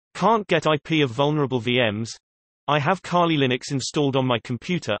Can't get IP of vulnerable VMs. I have Kali Linux installed on my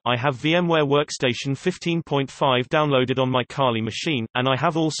computer, I have VMware Workstation 15.5 downloaded on my Kali machine, and I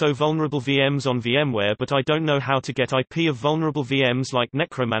have also vulnerable VMs on VMware, but I don't know how to get IP of vulnerable VMs like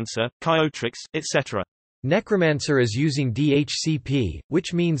Necromancer, Kyotrix, etc. Necromancer is using DHCP,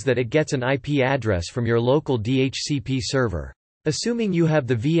 which means that it gets an IP address from your local DHCP server. Assuming you have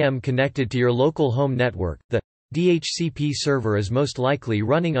the VM connected to your local home network, the DHCP server is most likely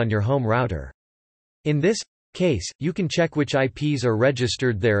running on your home router. In this case, you can check which IPs are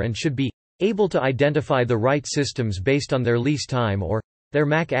registered there and should be able to identify the right systems based on their lease time or their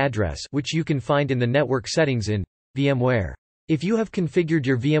MAC address, which you can find in the network settings in VMware. If you have configured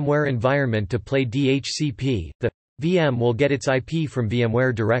your VMware environment to play DHCP, the VM will get its IP from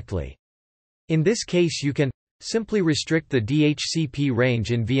VMware directly. In this case, you can simply restrict the DHCP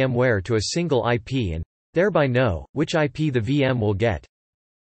range in VMware to a single IP and thereby know which IP the VM will get.